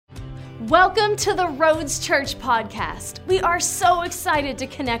Welcome to the Roads Church podcast. We are so excited to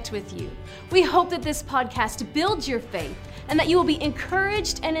connect with you. We hope that this podcast builds your faith and that you will be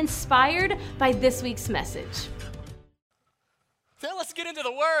encouraged and inspired by this week's message. Now let's get into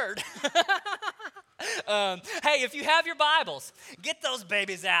the Word. Hey, if you have your Bibles, get those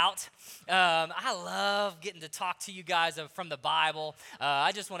babies out. I love getting to talk to you guys from the Bible.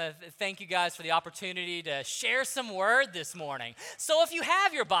 I just want to thank you guys for the opportunity to share some Word this morning. So if you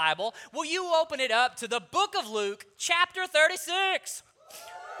have your Bible, will you open it up to the book of Luke, chapter 36?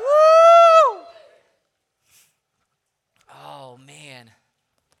 Woo! Oh, man.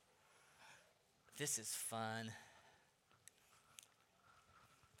 This is fun.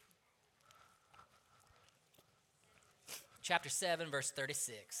 Chapter 7, verse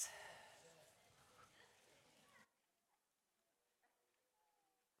 36.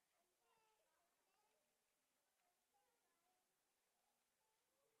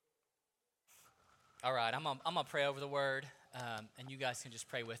 All right, I'm gonna pray over the word, and you guys can just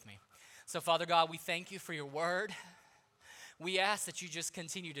pray with me. So, Father God, we thank you for your word. We ask that you just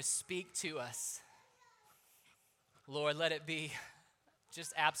continue to speak to us. Lord, let it be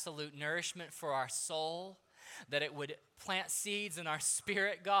just absolute nourishment for our soul, that it would plant seeds in our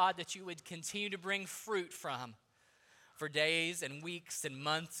spirit, God, that you would continue to bring fruit from for days and weeks and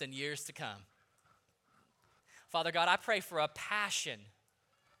months and years to come. Father God, I pray for a passion.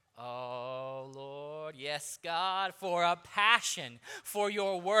 Oh, Lord, yes, God, for a passion for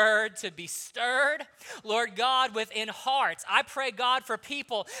your word to be stirred. Lord God, within hearts, I pray, God, for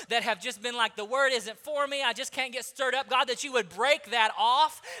people that have just been like, the word isn't for me, I just can't get stirred up. God, that you would break that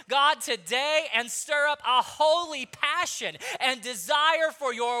off, God, today and stir up a holy passion and desire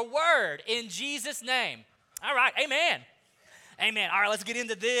for your word in Jesus' name. All right, amen. Amen. All right, let's get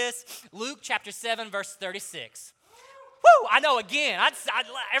into this. Luke chapter 7, verse 36. Woo! I know, again,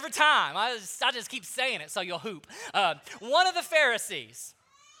 every time, I just keep saying it so you'll hoop. One of the Pharisees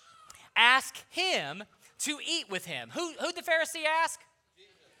asked him to eat with him. Who'd the Pharisee ask?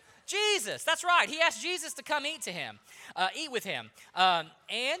 Jesus, that's right. He asked Jesus to come eat with him.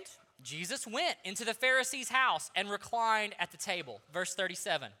 And Jesus went into the Pharisee's house and reclined at the table. Verse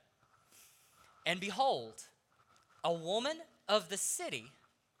 37. And behold, a woman of the city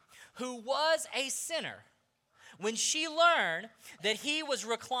who was a sinner, when she learned that he was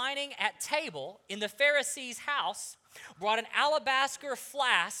reclining at table in the Pharisee's house, brought an alabaster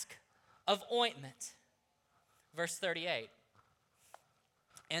flask of ointment. Verse 38.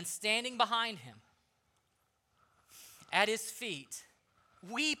 And standing behind him, at his feet,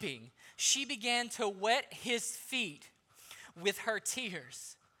 weeping, she began to wet his feet with her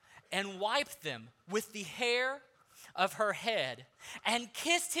tears and wiped them with the hair of her head and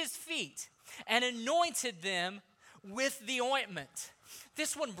kissed his feet and anointed them with the ointment.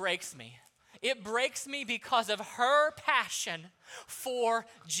 This one breaks me. It breaks me because of her passion for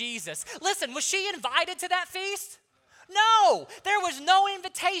Jesus. Listen, was she invited to that feast? No, there was no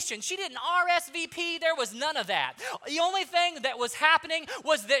invitation. She didn't RSVP. There was none of that. The only thing that was happening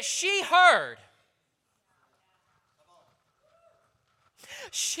was that she heard.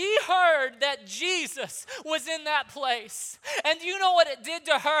 She heard that Jesus was in that place. And you know what it did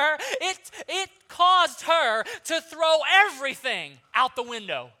to her? It caused her to throw everything out the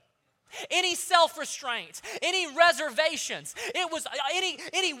window. Any self-restraint, any reservations, it was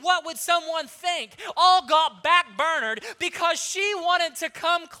any what would someone think, all got backburnered because she wanted to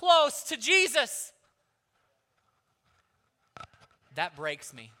come close to Jesus. That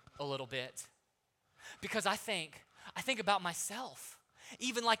breaks me a little bit because I think about myself.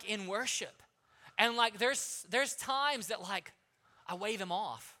 Even like in worship. And like there's times that like I wave him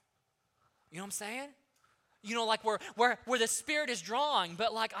off. You know what I'm saying? You know, like where the Spirit is drawing,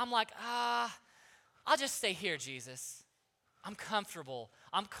 but like I'm like, I'll just stay here, Jesus. I'm comfortable.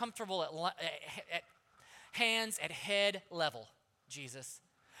 I'm comfortable at hands at head level, Jesus.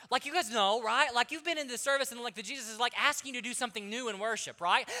 Like you guys know, right? Like you've been in the service and like the Jesus is like asking you to do something new in worship,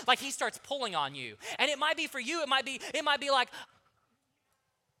 right? Like he starts pulling on you. And it might be for you, it might be like,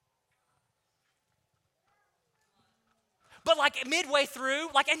 but like midway through,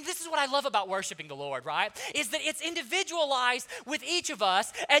 and this is what I love about worshiping the Lord, right? Is that it's individualized with each of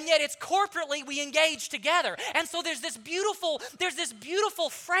us, and yet it's corporately we engage together. And so there's this beautiful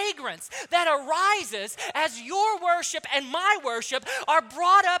fragrance that arises as your worship and my worship are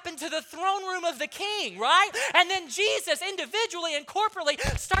brought up into the throne room of the King, right? And then Jesus individually and corporately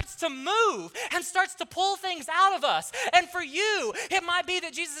starts to move and starts to pull things out of us. And for you, it might be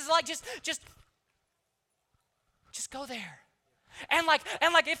that Jesus is like, just go there. And like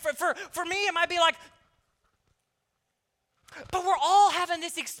if for me, it might be like, But we're all having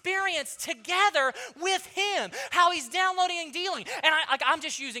this experience together with him, how he's downloading and dealing. And I'm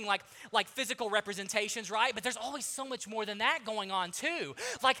just using like physical representations, right? But there's always so much more than that going on too.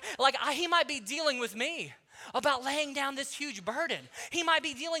 He might be dealing with me about laying down this huge burden. He might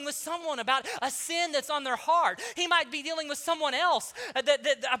be dealing with someone about a sin that's on their heart. He might be dealing with someone else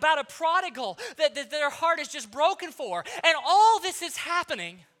about a prodigal that their heart is just broken for. And all this is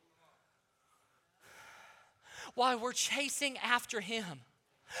happening while we're chasing after him,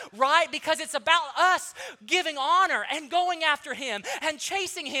 right? Because it's about us giving honor and going after him and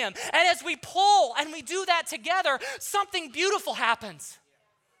chasing him. And as we pull and we do that together, something beautiful happens.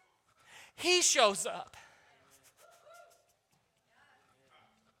 He shows up.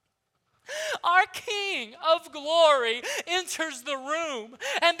 Our King of glory enters the room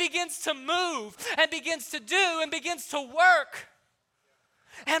and begins to move and begins to do and begins to work.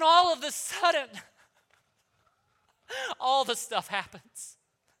 And all of a sudden, all the stuff happens.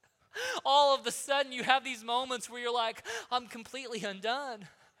 All of a sudden, you have these moments where you're like, I'm completely undone.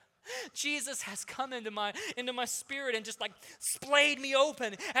 Jesus has come into my spirit and just like splayed me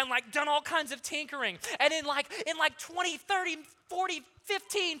open and like done all kinds of tinkering. And in like 20, 30, 40,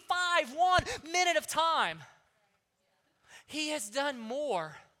 15, 5, 1 minute of time, he has done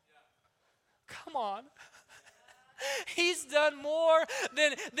more. Come on. He's done more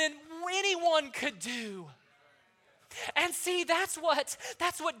than anyone could do. And see, that's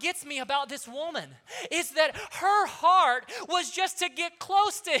what gets me about this woman, is that her heart was just to get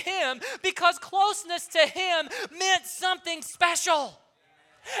close to him because closeness to him meant something special.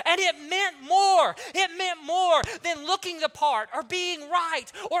 And it meant more. It meant more than looking the part or being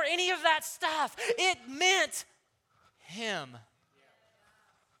right or any of that stuff. It meant him.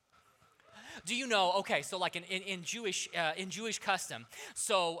 Do you know, okay, so like in Jewish custom,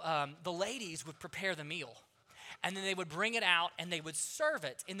 so the ladies would prepare the meal. And then they would bring it out and they would serve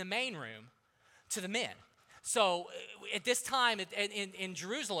it in the main room to the men. So at this time in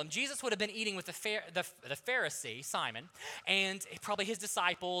Jerusalem, Jesus would have been eating with the Pharisee, Simon, and probably his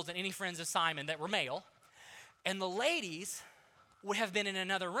disciples and any friends of Simon that were male. And the ladies would have been in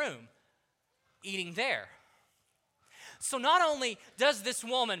another room eating there. So not only does this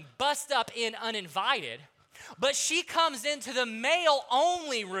woman bust up in uninvited, but she comes into the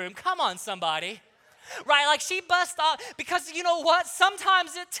male-only room. Come on, somebody. Right, like she busts off, because you know what?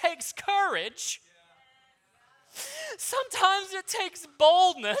 Sometimes it takes courage. Sometimes it takes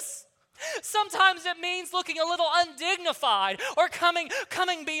boldness. Sometimes it means looking a little undignified or coming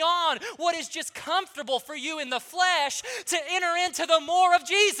beyond what is just comfortable for you in the flesh to enter into the more of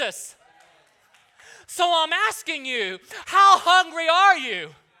Jesus. So I'm asking you, how hungry are you?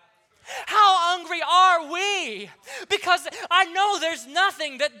 How hungry are we? Because I know there's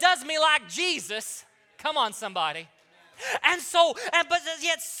nothing that does me like Jesus. Come on, somebody. But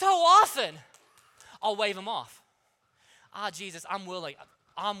yet so often, I'll wave him off. Jesus, I'm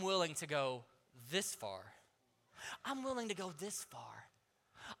willing to go this far. I'm willing to go this far.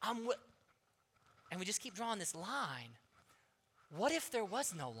 And we just keep drawing this line. What if there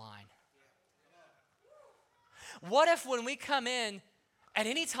was no line? What if when we come in at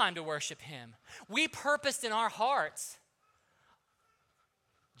any time to worship him, we purposed in our hearts,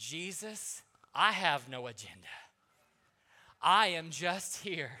 Jesus, I have no agenda. I am just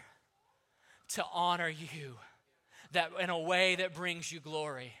here to honor you that in a way that brings you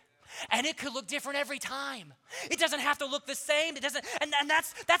glory. And it could look different every time. It doesn't have to look the same. It doesn't, and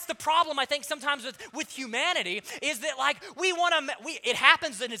that's the problem I think sometimes with humanity, is that like it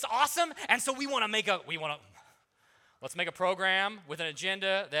happens and it's awesome, and so let's make a program with an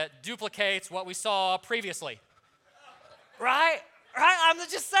agenda that duplicates what we saw previously. Right? I'm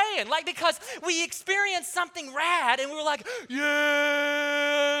just saying, like, because we experienced something rad and we were like,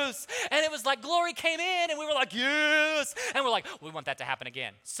 yes. And it was like glory came in and we were like, yes. And we're like, we want that to happen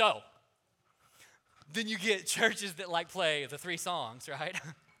again. So then you get churches that like play the 3 songs, right?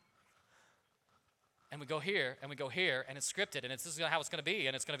 And we go here and we go here and it's scripted and this is how it's going to be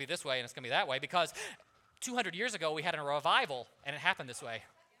and it's going to be this way and it's going to be that way because 200 years ago we had a revival and it happened this way.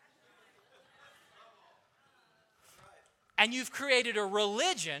 And you've created a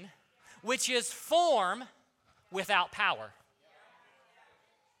religion which is form without power.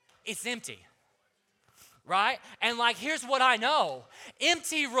 It's empty, right? And like, here's what I know.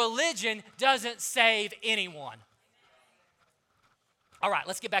 Empty religion doesn't save anyone. All right,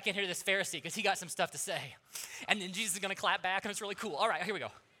 let's get back in here to this Pharisee because he got some stuff to say. And then Jesus is going to clap back and it's really cool. All right, here we go.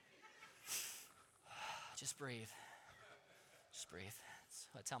 Just breathe. Just breathe. That's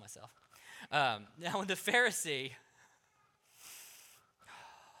what I tell myself. Now, when the Pharisee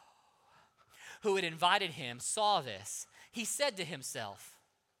who had invited him saw this, he said to himself,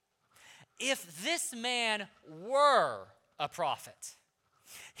 if this man were a prophet,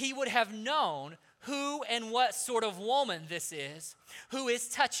 he would have known who and what sort of woman this is who is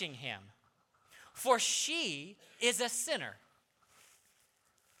touching him, for she is a sinner.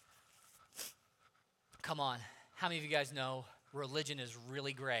 Come on, how many of you guys know religion is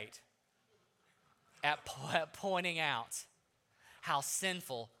really great at pointing out how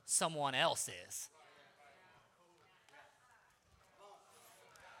sinful someone else is?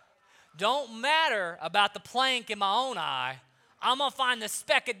 Don't matter about the plank in my own eye. I'm going to find the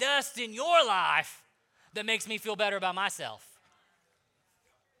speck of dust in your life that makes me feel better about myself.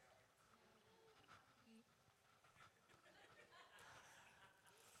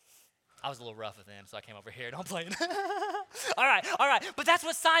 I was a little rough with him, so I came over here. Don't play it. All right. But that's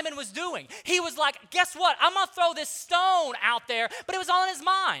what Simon was doing. He was like, guess what? I'm going to throw this stone out there. But it was all in his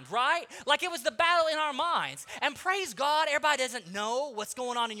mind, right? Like it was the battle in our minds. And praise God, everybody doesn't know what's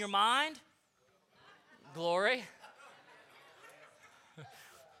going on in your mind. Glory.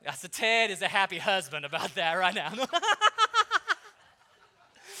 So Ted is a happy husband about that right now.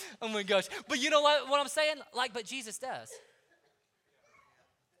 Oh my gosh. But you know what I'm saying? But Jesus does.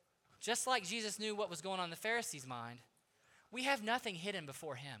 Just like Jesus knew what was going on in the Pharisees' mind, we have nothing hidden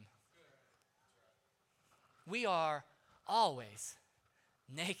before him. We are always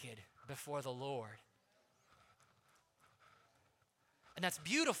naked before the Lord. And that's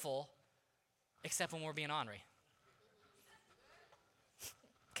beautiful, except when we're being ornery.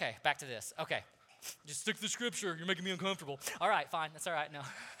 Okay, back to this. Okay, just stick to the scripture. You're making me uncomfortable. All right, fine. That's all right. No.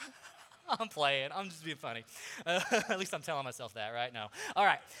 I'm playing. I'm just being funny. At least I'm telling myself that, right? No. All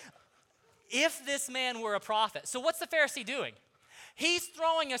right. If this man were a prophet, so what's the Pharisee doing? He's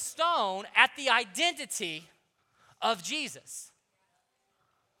throwing a stone at the identity of Jesus.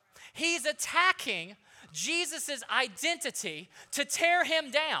 He's attacking Jesus' identity to tear him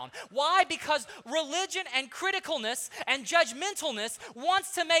down. Why? Because religion and criticalness and judgmentalness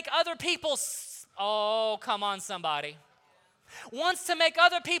wants to make other people, oh, come on, somebody. Wants to make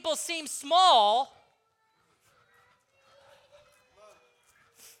other people seem small.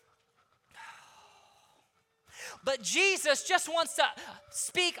 But Jesus just wants to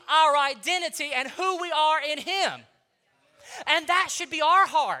speak our identity and who we are in him. And that should be our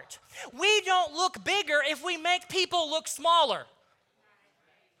heart. We don't look bigger if we make people look smaller.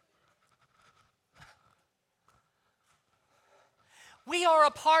 We are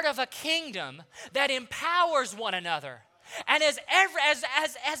a part of a kingdom that empowers one another. And as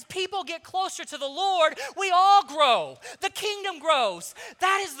people get closer to the Lord, we all grow. The kingdom grows.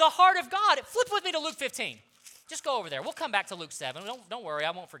 That is the heart of God. Flip with me to Luke 15. Just go over there. We'll come back to Luke 7. Don't worry,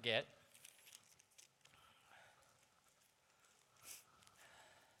 I won't forget.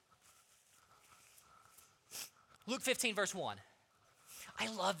 Luke 15, verse 1. I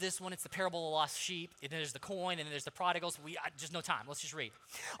love this one. It's the parable of the lost sheep. And there's the coin, and then there's the prodigals. Just no time. Let's just read.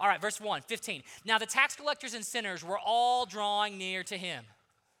 All right, verse 1, 15. Now the tax collectors and sinners were all drawing near to him.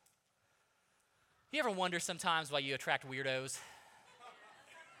 You ever wonder sometimes why you attract weirdos?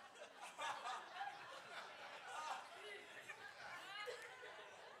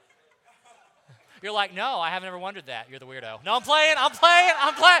 You're like, no, I haven't ever wondered that. You're the weirdo. No, I'm playing. I'm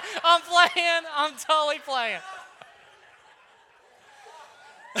totally playing.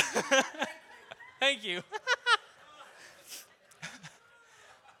 Thank you.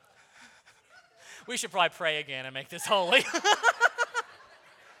 We should probably pray again and make this holy.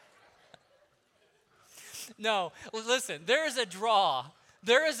 No, listen, there is a draw.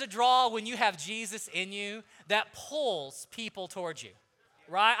 There is a draw when you have Jesus in you that pulls people towards you.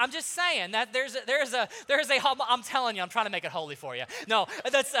 Right? I'm just saying that there's a I'm telling you, I'm trying to make it holy for you. No,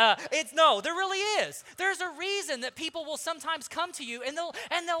 there really is. There's a reason that people will sometimes come to you and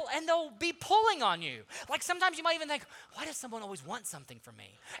they'll be pulling on you. Like sometimes you might even think, why does someone always want something from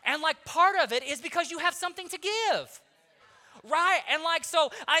me? And like part of it is because you have something to give. Right? And like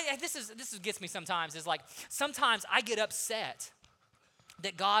so this gets me sometimes is like sometimes I get upset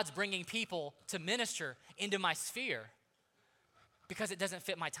that God's bringing people to minister into my sphere because it doesn't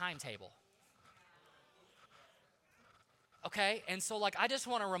fit my timetable. Okay? And so like I just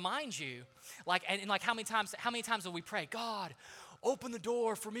want to remind you, like, and like how many times will we pray, God, open the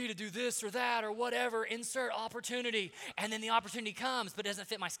door for me to do this or that or whatever, insert opportunity, and then the opportunity comes but it doesn't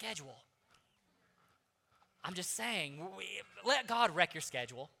fit my schedule. I'm just saying, let God wreck your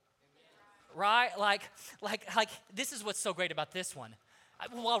schedule. Right? Like this is what's so great about this one.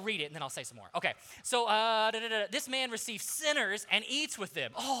 Well, I'll read it and then I'll say some more. Okay, so this man receives sinners and eats with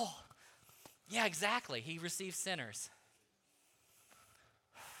them. Oh, yeah, exactly. He receives sinners.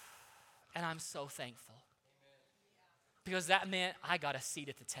 And I'm so thankful. because that meant I got a seat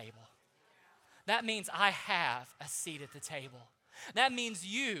at the table. That means I have a seat at the table. That means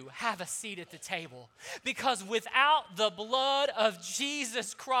you have a seat at the table. Because without the blood of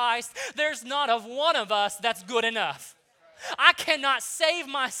Jesus Christ, there's not of one of us that's good enough. I cannot save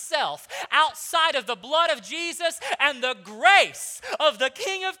myself outside of the blood of Jesus and the grace of the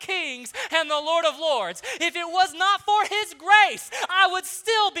King of Kings and the Lord of Lords. If it was not for His grace, I would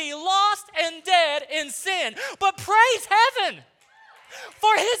still be lost and dead in sin. But praise heaven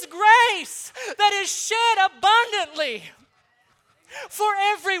for His grace that is shed abundantly for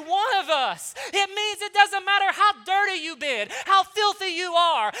every one of us. It means it doesn't matter how dirty you've been, how filthy you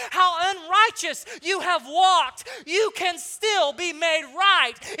are, how unrighteous you have walked, you can still be made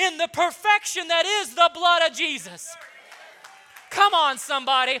right in the perfection that is the blood of Jesus. Come on,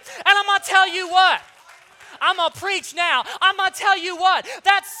 somebody. And I'm going to tell you what. I'm going to preach now. I'm going to tell you what.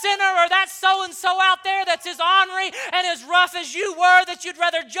 That sinner or that so-and-so out there that's as ornery and as rough as you were that you'd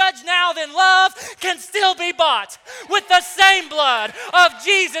rather judge now than love can still be bought with the same blood of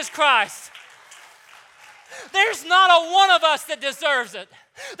Jesus Christ. There's not a one of us that deserves it.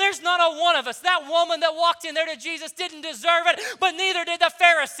 There's not a one of us. That woman that walked in there to Jesus didn't deserve it, but neither did the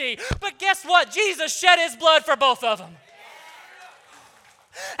Pharisee. But guess what? Jesus shed His blood for both of them.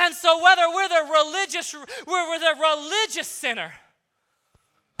 And so whether we're the religious sinner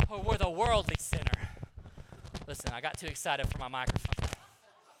or we're the worldly sinner. Listen, I got too excited for my microphone.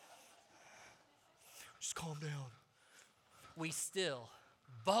 Just calm down. We still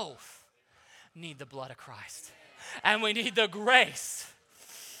both need the blood of Christ. And we need the grace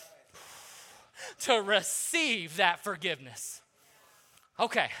to receive that forgiveness.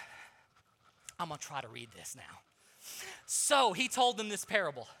 Okay, I'm going to try to read this now. So He told them this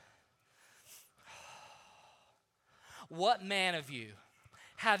parable. What man of you,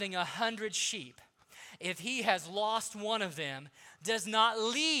 having 100 sheep, if he has lost one of them, does not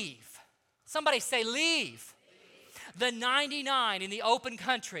leave? Somebody say leave. The 99 in the open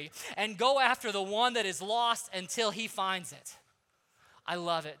country and go after the one that is lost until he finds it. I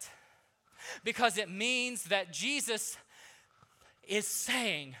love it because it means that Jesus is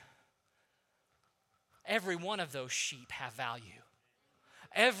saying, every one of those sheep have value.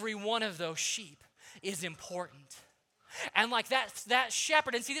 Every one of those sheep is important. And like that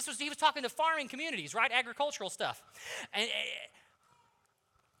shepherd, and see, he was talking to farming communities, right? Agricultural stuff. And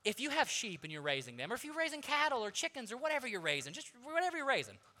if you have sheep and you're raising them, or if you're raising cattle or chickens or whatever you're raising, just whatever you're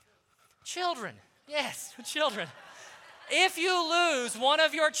raising. Children, yes, children. If you lose one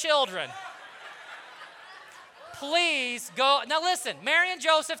of your children, please go. Now listen, Mary and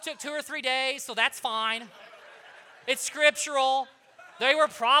Joseph took 2 or 3 days, so that's fine. It's scriptural. They were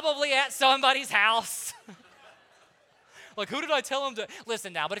probably at somebody's house. Like, who did I tell them to?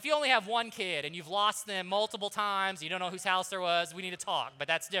 Listen now, but if you only have one kid and you've lost them multiple times, you don't know whose house there was, we need to talk, but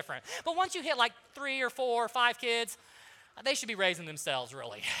that's different. But once you hit like 3 or 4 or 5 kids, they should be raising themselves,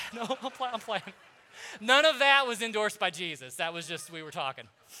 really. No, I'm playing. None of that was endorsed by Jesus. That was just, we were talking.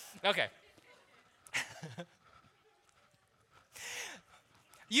 Okay.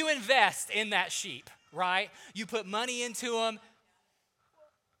 You invest in that sheep, right? You put money into them.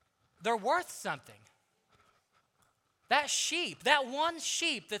 They're worth something. That sheep, that one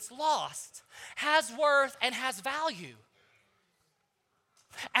sheep that's lost, has worth and has value.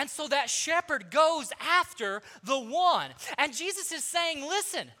 And so that shepherd goes after the one. And Jesus is saying,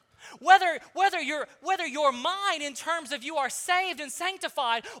 listen, whether you're mine in terms of you are saved and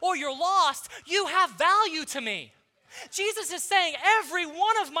sanctified or you're lost, you have value to me. Jesus is saying every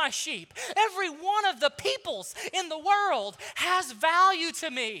one of my sheep, every one of the peoples in the world has value to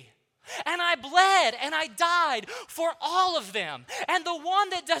me. And I bled and I died for all of them. And the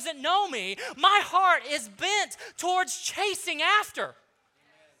one that doesn't know me, my heart is bent towards chasing after.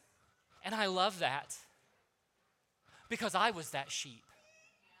 And I love that because I was that sheep.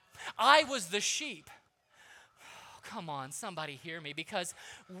 I was the sheep. Oh, come on, somebody hear me, because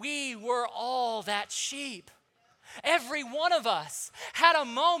we were all that sheep. Every one of us had a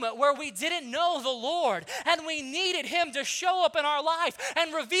moment where we didn't know the Lord and we needed Him to show up in our life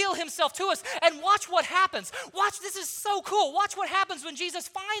and reveal Himself to us. And watch what happens. Watch, this is so cool. Watch what happens when Jesus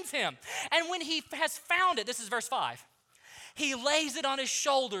finds him. And when He has found it, this is verse 5, He lays it on His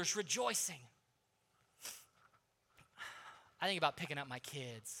shoulders, rejoicing. I think about picking up my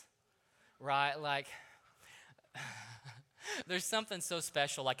kids, right? Like, There's something so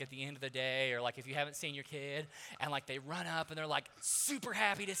special, like at the end of the day, or like if you haven't seen your kid, and like they run up and they're like super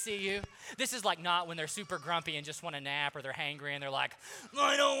happy to see you. This is like not when they're super grumpy and just want to nap, or they're hangry and they're like,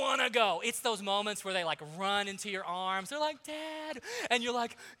 I don't want to go. It's those moments where they like run into your arms. They're like, Dad. And you're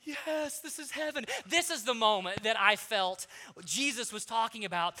like, yes, this is heaven. This is the moment that I felt Jesus was talking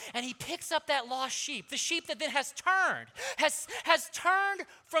about. And he picks up that lost sheep, the sheep that then has turned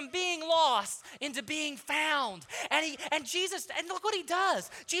from being lost into being found. And Jesus, and look what he does.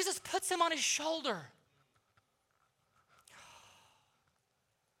 Jesus puts him on his shoulder.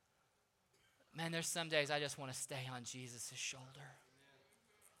 Man, there's some days I just want to stay on Jesus' shoulder.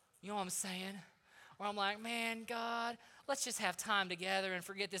 You know what I'm saying? Where I'm like, man, God, let's just have time together and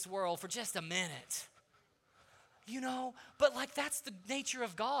forget this world for just a minute. You know, but like that's the nature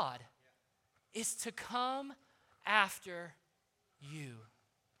of God, is to come after you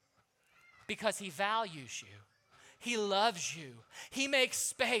because he values you. He loves you. He makes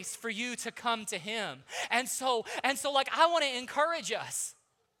space for you to come to him. And so like I want to encourage us.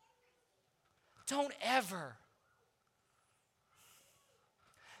 Don't ever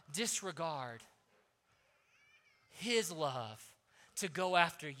disregard his love to go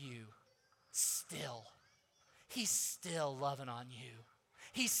after you still. He's still loving on you.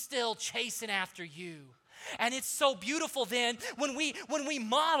 He's still chasing after you. And it's so beautiful then when we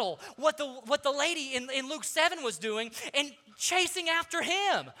model what the lady in Luke 7 was doing and chasing after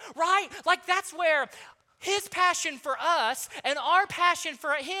him, right? Like that's where his passion for us and our passion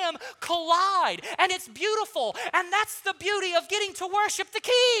for him collide. And it's beautiful. And that's the beauty of getting to worship the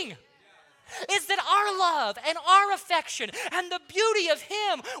King. Is that our love and our affection and the beauty of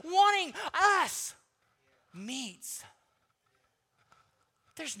him wanting us meets.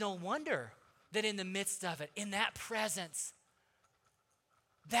 There's no wonder that in the midst of it, in that presence,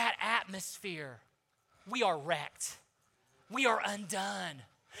 that atmosphere, we are wrecked. We are undone.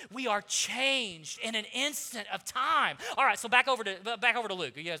 We are changed in an instant of time. All right, so back over to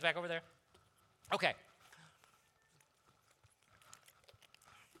Luke. Are you guys back over there? Okay.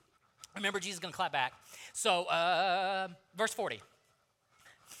 Remember, Jesus is going to clap back. So, verse 40.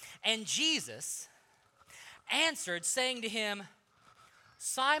 And Jesus answered, saying to him,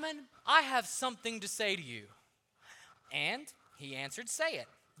 Simon, I have something to say to you. And he answered, say it.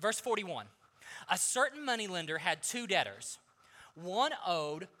 Verse 41. A certain moneylender had two debtors. One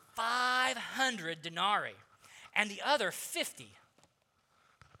owed 500 denarii, and the other 50.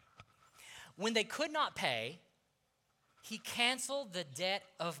 When they could not pay, he canceled the debt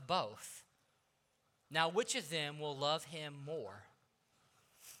of both. Now, which of them will love him more?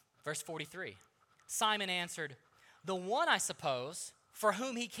 Verse 43. Simon answered, the one, I suppose, for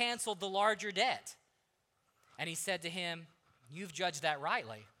whom he canceled the larger debt. And he said to him, you've judged that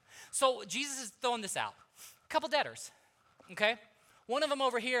rightly. So Jesus is throwing this out. A couple debtors, okay? One of them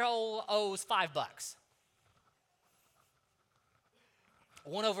over here owes $5.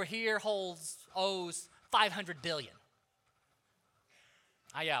 One over here owes 500 billion.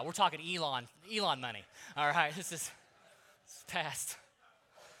 Yeah, we're talking Elon money. All right, this is past.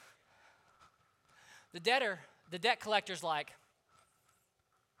 The debt collector's like,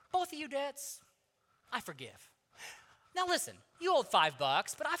 both of you debts, I forgive. Now listen, you owed $5,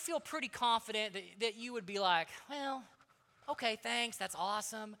 but I feel pretty confident that you would be like, well, okay, thanks, that's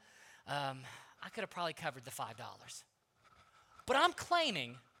awesome. I could have probably covered the $5. But I'm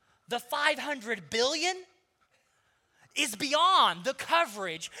claiming the 500 billion is beyond the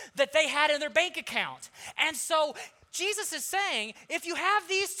coverage that they had in their bank account. And so Jesus is saying, if you have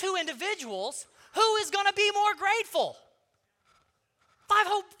these two individuals, who is going to be more grateful?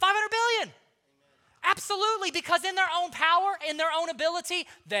 500 billion. Absolutely, because in their own power, in their own ability,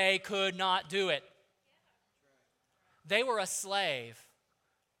 they could not do it. They were a slave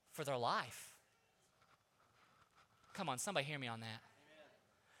for their life. Come on, somebody hear me on that.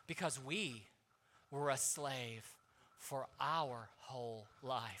 Because we were a slave for our whole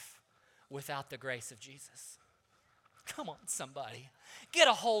life without the grace of Jesus. Come on, somebody. Get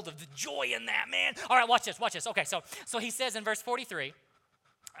a hold of the joy in that, man. All right, watch this. Okay, so he says in verse 43,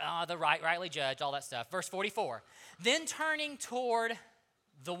 rightly judged, all that stuff. Verse 44, then turning toward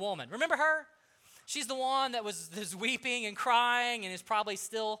the woman. Remember her? She's the one that was weeping and crying and is probably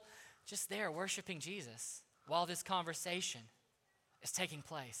still just there worshiping Jesus while this conversation is taking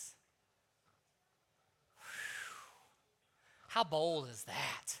place. How bold is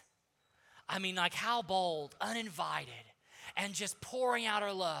that? I mean, like how bold, uninvited, and just pouring out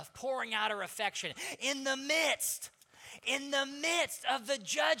her love, pouring out her affection in the midst of the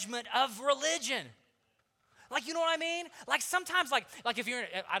judgment of religion. Like, you know what I mean? Like sometimes, like if you're,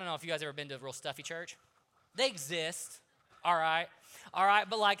 I don't know if you guys ever been to a real stuffy church. They exist. all right? All right,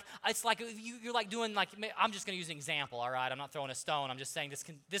 but like, it's like you're like doing like, I'm just going to use an example, all right? I'm not throwing a stone. I'm just saying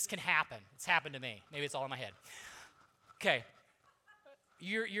this can happen. It's happened to me. Maybe it's all in my head. Okay,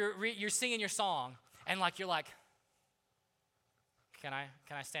 you're singing your song, and like you're like, can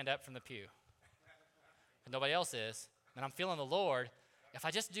I stand up from the pew? And nobody else is, and I'm feeling the Lord. If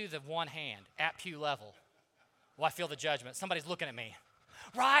I just do the one hand at pew level, well, I feel the judgment. Somebody's looking at me.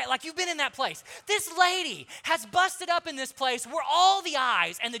 Right? Like you've been in that place. This lady has busted up in this place where all the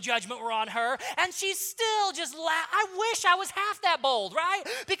eyes and the judgment were on her, and she's still just, I wish I was half that bold, right?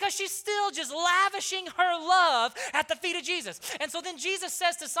 Because she's still just lavishing her love at the feet of Jesus. And so then Jesus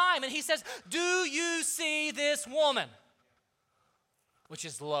says to Simon, he says, do you see this woman? Which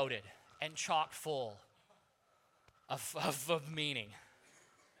is loaded and chock full of meaning.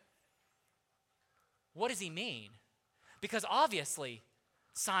 What does he mean? Because obviously,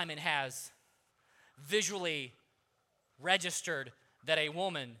 Simon has visually registered that a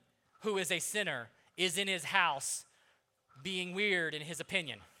woman who is a sinner is in his house being weird in his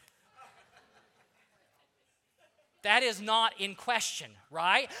opinion. That is not in question,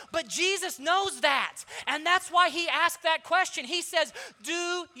 right? But Jesus knows that, and that's why he asked that question. He says,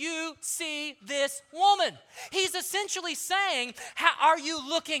 do you see this woman? He's essentially saying, are you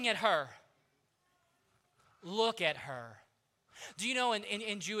looking at her? Look at her. Do you know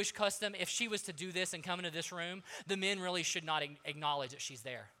in Jewish custom, if she was to do this and come into this room, the men really should not acknowledge that she's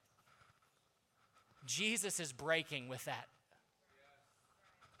there. Jesus is breaking with that.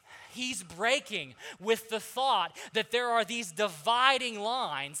 He's breaking with the thought that there are these dividing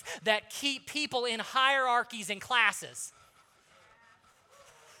lines that keep people in hierarchies and classes.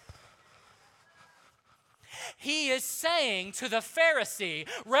 He is saying to the Pharisee,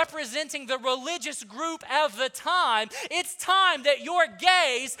 representing the religious group of the time, it's time that your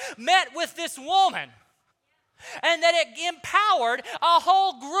gaze met with this woman. And that it empowered a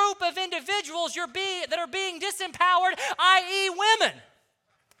whole group of individuals that are being disempowered, i.e. women.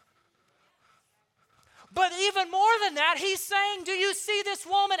 But even more than that, he's saying, do you see this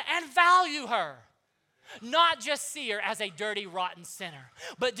woman and value her? Not just see her as a dirty, rotten sinner,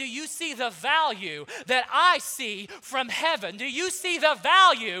 but do you see the value that I see from heaven? Do you see the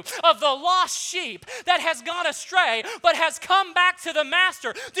value of the lost sheep that has gone astray but has come back to the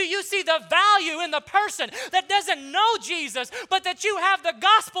master? Do you see the value in the person that doesn't know Jesus but that you have the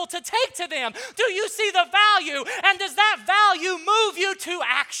gospel to take to them? Do you see the value, and does that value move you to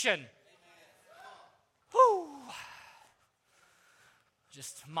action? Whew.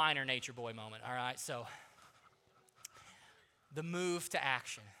 Just minor nature boy moment, all right? So, the move to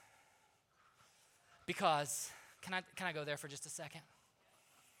action. Because, can I go there for just a second?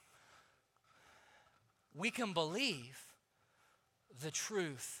 We can believe the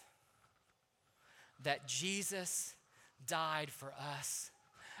truth that Jesus died for us,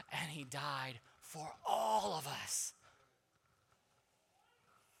 and he died for all of us.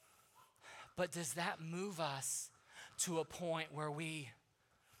 But does that move us to a point where we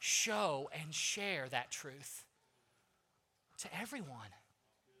show and share that truth to everyone?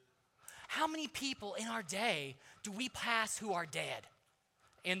 How many people in our day do we pass who are dead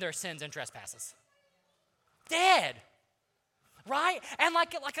in their sins and trespasses? Dead, right? And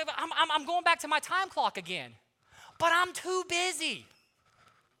like I'm going back to my time clock again, but I'm too busy.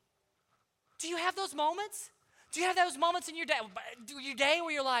 Do you have those moments? Do you have those moments in your day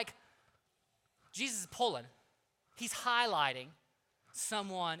where you're like, Jesus is pulling, he's highlighting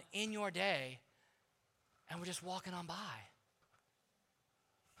someone in your day, and we're just walking on by.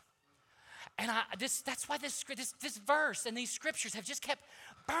 And that's why this verse and these scriptures have just kept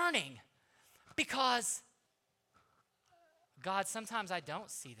burning, because God, sometimes I don't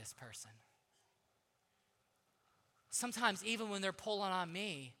see this person. Sometimes even when they're pulling on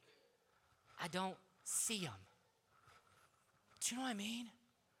me, I don't see them. Do you know what I mean?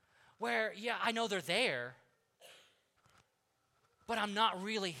 Where, yeah, I know they're there, but I'm not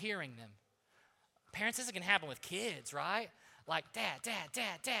really hearing them. Parents, this can happen with kids, right? Like dad, do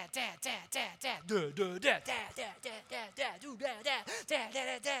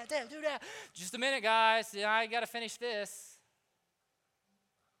that. Just a minute, guys. I got to finish this.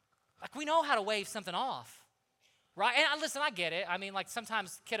 Like, we know how to wave something off, right? And listen, I get it. I mean, like,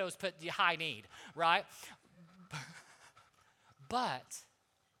 sometimes kiddos put the high need, right? But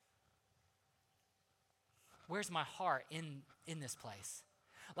where's my heart in this place?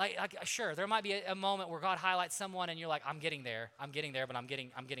 Like sure, there might be a moment where God highlights someone and you're like, I'm getting there, but I'm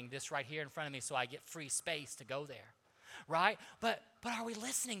getting this right here in front of me, so I get free space to go there, right? But are we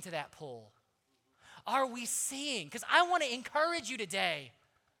listening to that pull? Are we seeing? Because I want to encourage you today.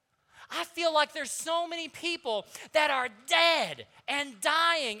 I feel like there's so many people that are dead and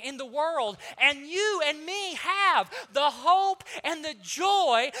dying in the world, and you and me have the hope and the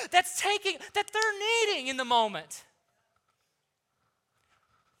joy that they're needing in the moment.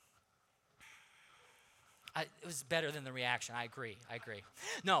 It was better than the reaction. I agree.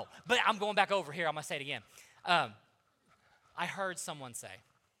 No, but I'm going back over here. I'm going to say it again. I heard someone say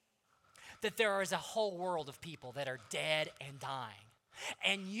that there is a whole world of people that are dead and dying.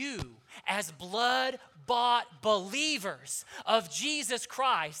 And you, as blood-bought believers of Jesus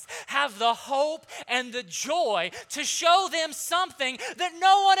Christ, have the hope and the joy to show them something that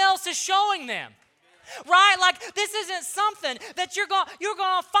no one else is showing them. Right? Like, this isn't something that you're going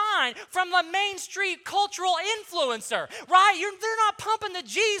to find from the Main Street cultural influencer, right? They're not pumping the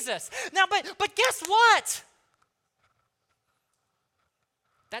Jesus. Now, but guess what?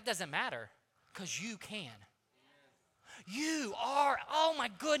 That doesn't matter, because you can. You are, oh my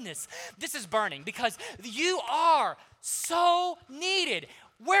goodness, this is burning, because you are so needed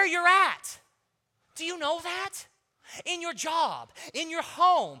where you're at. Do you know that? In your job, in your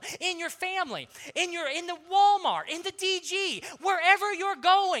home, in your family, in the Walmart, in the DG, wherever you're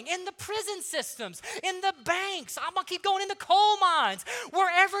going, in the prison systems, in the banks, I'm gonna keep going, in the coal mines,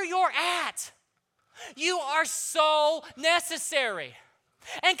 wherever you're at, you are so necessary.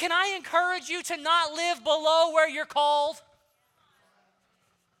 And can I encourage you to not live below where you're called?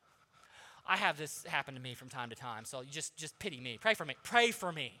 I have this happen to me from time to time, so just pity me. Pray for me. Pray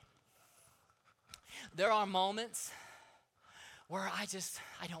for me. There are moments where I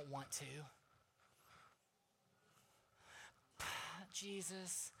don't want to.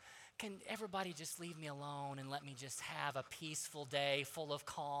 Jesus, can everybody just leave me alone and let me just have a peaceful day full of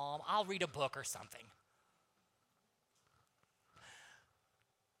calm? I'll read a book or something.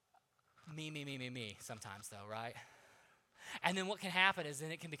 Me sometimes though, right? And then what can happen is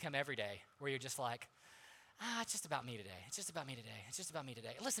then it can become every day where you're just like, it's just about me today. It's just about me today. It's just about me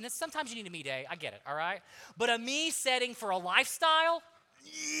today. Listen, sometimes you need a me day. I get it, all right? But a me setting for a lifestyle,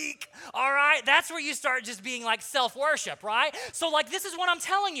 eek, all right? That's where you start just being like self-worship, right? So like this is what I'm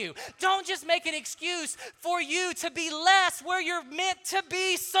telling you. Don't just make an excuse for you to be less where you're meant to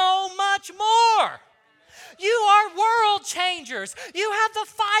be so much more. You are world changers. You have the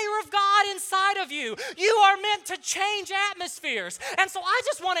fire of God inside of you. You are meant to change atmospheres. And so I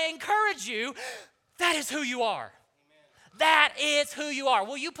just want to encourage you, that is who you are. Amen. That is who you are.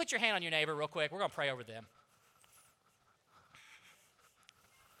 Will you put your hand on your neighbor real quick? We're going to pray over them.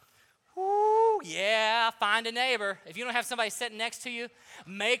 Ooh, yeah, find a neighbor. If you don't have somebody sitting next to you,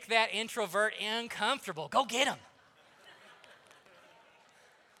 make that introvert uncomfortable. Go get them.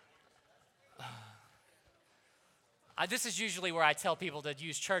 This is usually where I tell people to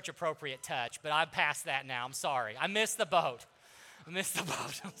use church-appropriate touch, but I'm past that now. I'm sorry. I missed the boat.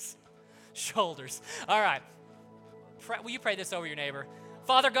 Shoulders. All right. Will you pray this over your neighbor?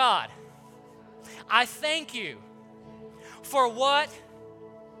 Father God, I thank you for what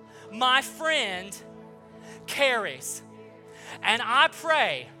my friend carries. And I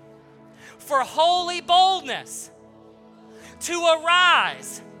pray for holy boldness to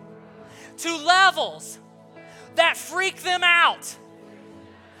arise to levels that freak them out.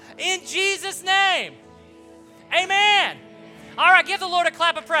 In Jesus' name. Amen. All right, give the Lord a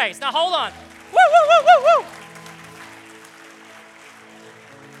clap of praise. Now hold on. Woo, woo, woo, woo, woo.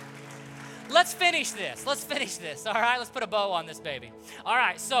 Let's finish this. All right, let's put a bow on this baby. All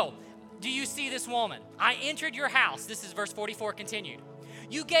right, so do you see this woman? I entered your house. This is verse 44 continued.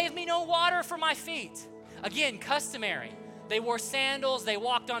 You gave me no water for my feet. Again, customary. They wore sandals. They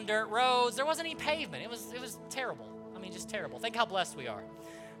walked on dirt roads. There wasn't any pavement. It was terrible. I mean, just terrible. Think how blessed we are.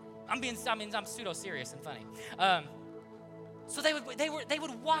 I'm pseudo serious and funny. So they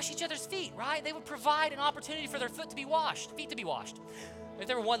would wash each other's feet, right? They would provide an opportunity for their feet to be washed. If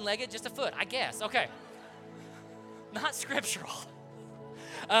they were one-legged, just a foot, I guess. Okay. Not scriptural.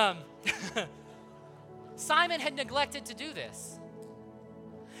 Simon had neglected to do this.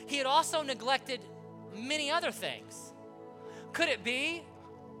 He had also neglected many other things. Could it be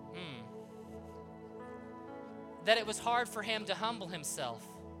that it was hard for him to humble himself?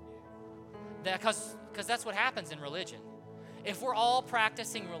 Because that's what happens in religion. If we're all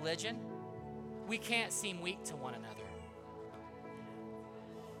practicing religion, we can't seem weak to one another.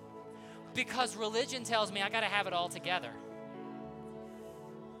 Because religion tells me I got to have it all together.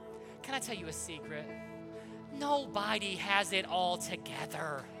 Can I tell you a secret? Nobody has it all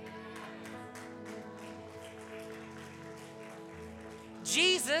together.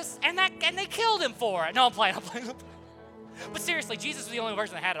 Jesus, and they killed him for it. No, I'm playing. But seriously, Jesus was the only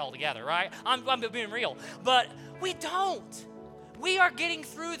person that had it all together, right? I'm being real. But we don't. we are getting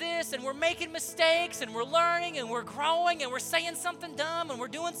through this and we're making mistakes and we're learning and we're growing and we're saying something dumb and we're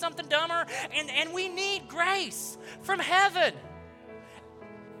doing something dumber, and we need grace from heaven.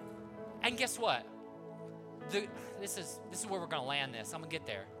 And guess what? This is where we're going to land this. I'm going to get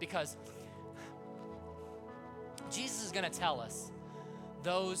there, because Jesus is going to tell us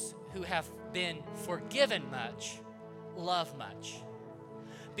those who have been forgiven much love much.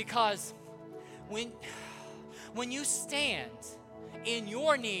 Because when you stand in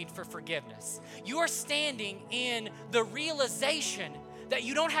your need for forgiveness, you are standing in the realization that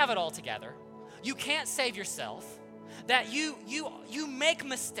you don't have it all together, you can't save yourself, that you make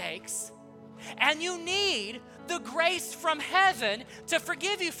mistakes, and you need the grace from heaven to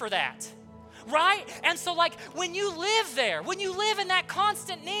forgive you for that. Right? And so, like, when you live there, when you live in that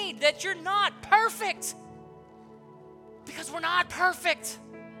constant need that you're not perfect, because we're not perfect,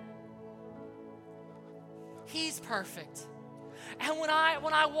 He's perfect. And when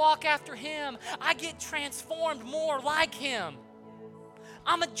I walk after Him, I get transformed more like Him.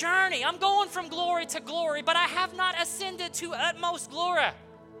 I'm a journey. I'm going from glory to glory, but I have not ascended to utmost glory.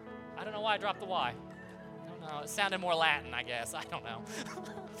 I don't know why I dropped the Y. I don't know. It sounded more Latin, I guess. I don't know.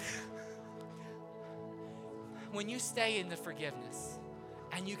 When you stay in the forgiveness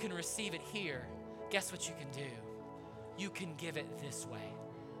and you can receive it here, guess what you can do? You can give it this way.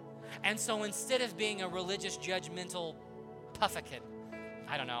 And so instead of being a religious, judgmental puffican,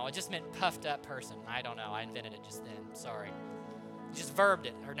 I don't know, I just meant puffed up person. I don't know, I invented it just then, sorry. Just verbed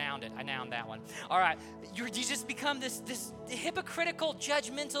it or nouned it. I nouned that one. All right, you just become this hypocritical,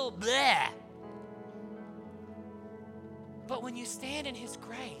 judgmental bleh. But when you stand in His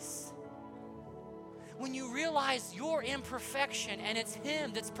grace, when you realize your imperfection and it's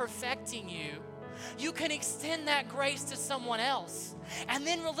Him that's perfecting you, you can extend that grace to someone else. And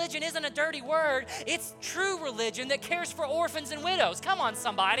then religion isn't a dirty word. It's true religion that cares for orphans and widows. Come on,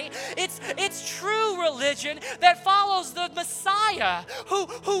 somebody. It's true religion that follows the Messiah who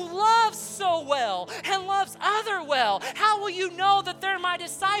loves so well and loves other well. How will you know that they're my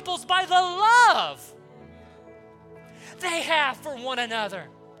disciples? By the love they have for one another.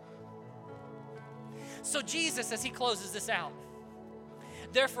 So Jesus, as He closes this out,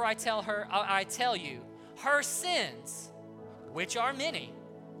 therefore I tell you, her sins, which are many,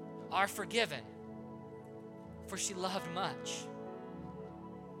 are forgiven, for she loved much.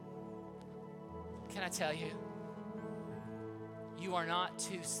 Can I tell you, you are not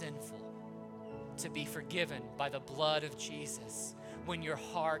too sinful to be forgiven by the blood of Jesus when your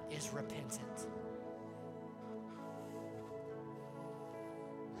heart is repentant.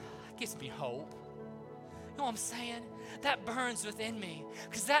 It gives me hope. You know what I'm saying? That burns within me,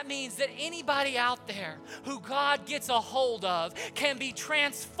 because that means that anybody out there who God gets a hold of can be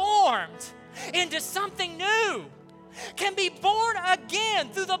transformed into something new, can be born again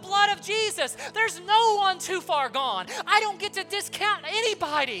through the blood of Jesus. There's no one too far gone. I don't get to discount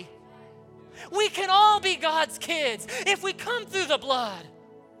anybody. We can all be God's kids if we come through the blood.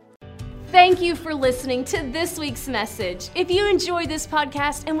 Thank you for listening to this week's message. If you enjoyed this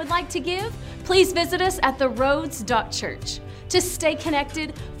podcast and would like to give, please visit us at theroads.church. To stay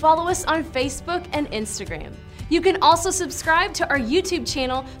connected, follow us on Facebook and Instagram. You can also subscribe to our YouTube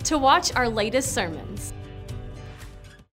channel to watch our latest sermons.